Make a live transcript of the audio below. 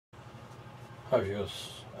Hi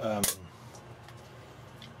viewers,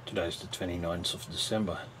 today is the 29th of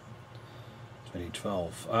December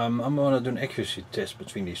 2012. I'm going to do an accuracy test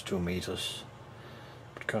between these 2 meters.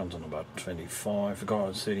 Put current on about 25, got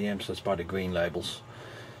on 30 amps, that's by the green labels.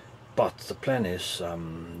 But the plan is,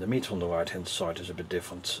 the meter on the right hand side is a bit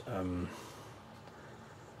different.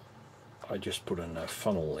 I just put a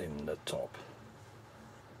funnel in the top.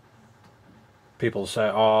 People say,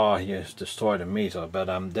 oh, you've destroyed a meter, but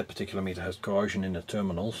that particular meter has corrosion in the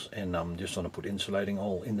terminals, and I'm just going to put insulating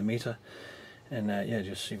all in the meter, and yeah,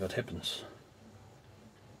 just see what happens.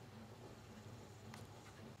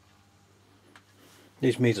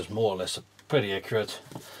 These meters more or less are pretty accurate.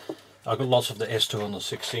 I've got lots of the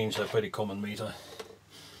S200.16s, they're a pretty common meter,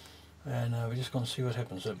 and we're just going to see what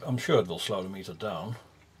happens. I'm sure it will slow the meter down,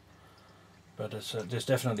 but it's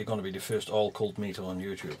definitely going to be the first all-cooled meter on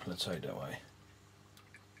YouTube, let's say it that way.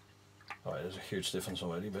 Alright, there's a huge difference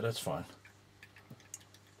already, but that's fine.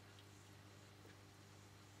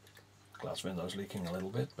 Glass window's leaking a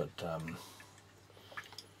little bit, but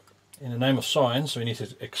in the name of science we need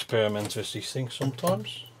to experiment with these things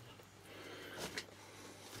sometimes.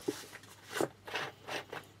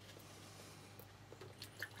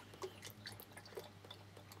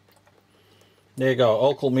 There you go,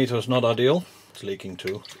 all cooled meter is not ideal, it's leaking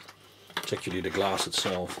too. It's actually the glass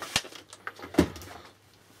itself.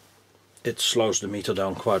 It slows the meter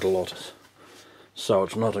down quite a lot, so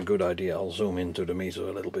it's not a good idea. I'll zoom into the meter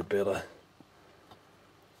a little bit better.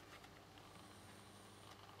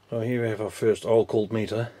 So here we have our first all-cooled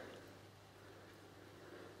meter.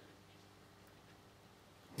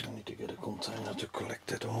 I need to get a container to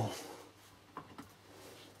collect it all.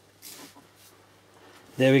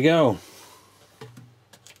 There we go.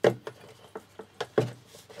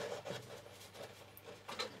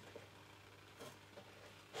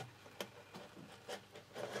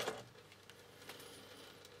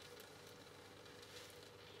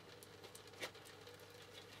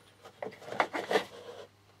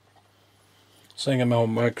 Sangamo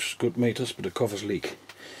makes good meters, but the covers leak.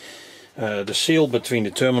 The seal between the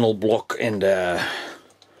terminal block and the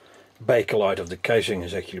bakelite of the casing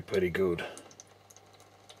is actually pretty good.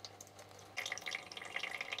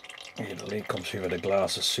 Yeah, the leak comes here where the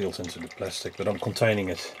glass is sealed into the plastic, but I'm containing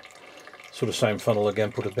it through the same funnel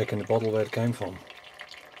again, put it back in the bottle where it came from.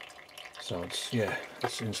 So it's, yeah,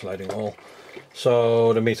 it's insulating all.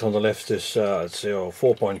 So the meter on the left is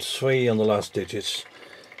 4.3 on the last digits.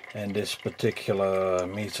 And this particular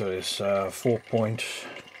meter is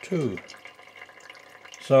 4.2.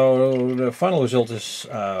 So the final result is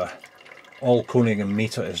all cooling a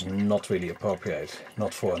meter is not really appropriate,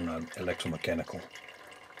 not for an electromechanical.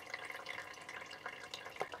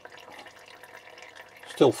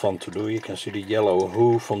 Still fun to do. You can see the yellow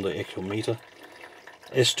hue from the actual meter.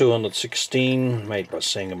 S200.16 made by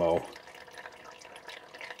Sangamo.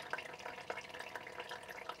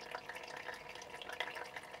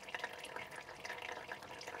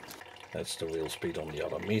 That's the wheel speed on the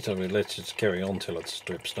other meter. Let's just carry on till it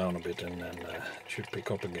strips down a bit, and then it should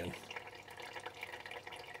pick up again.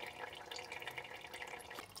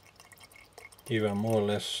 Here are more or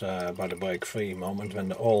less by the break free moment when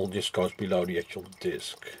the oil just goes below the actual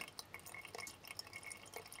disc.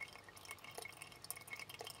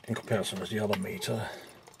 In comparison with the other meter,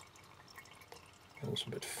 it's a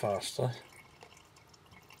bit faster.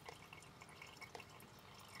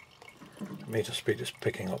 Meter speed is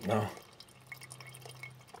picking up now.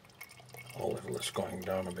 Oil level is going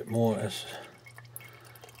down a bit more as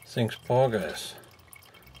things progress.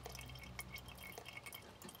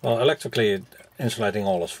 Well, electrically insulating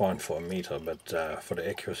oil is fine for a meter, but for the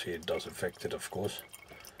accuracy it does affect it, of course.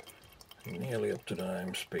 Nearly up to the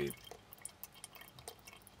name speed.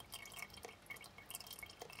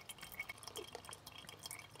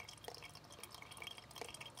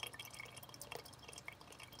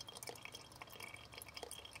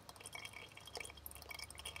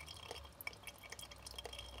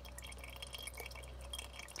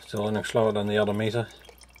 Still running slower than the other meter.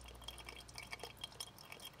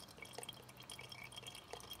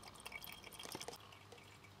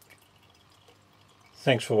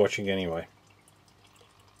 Thanks for watching anyway.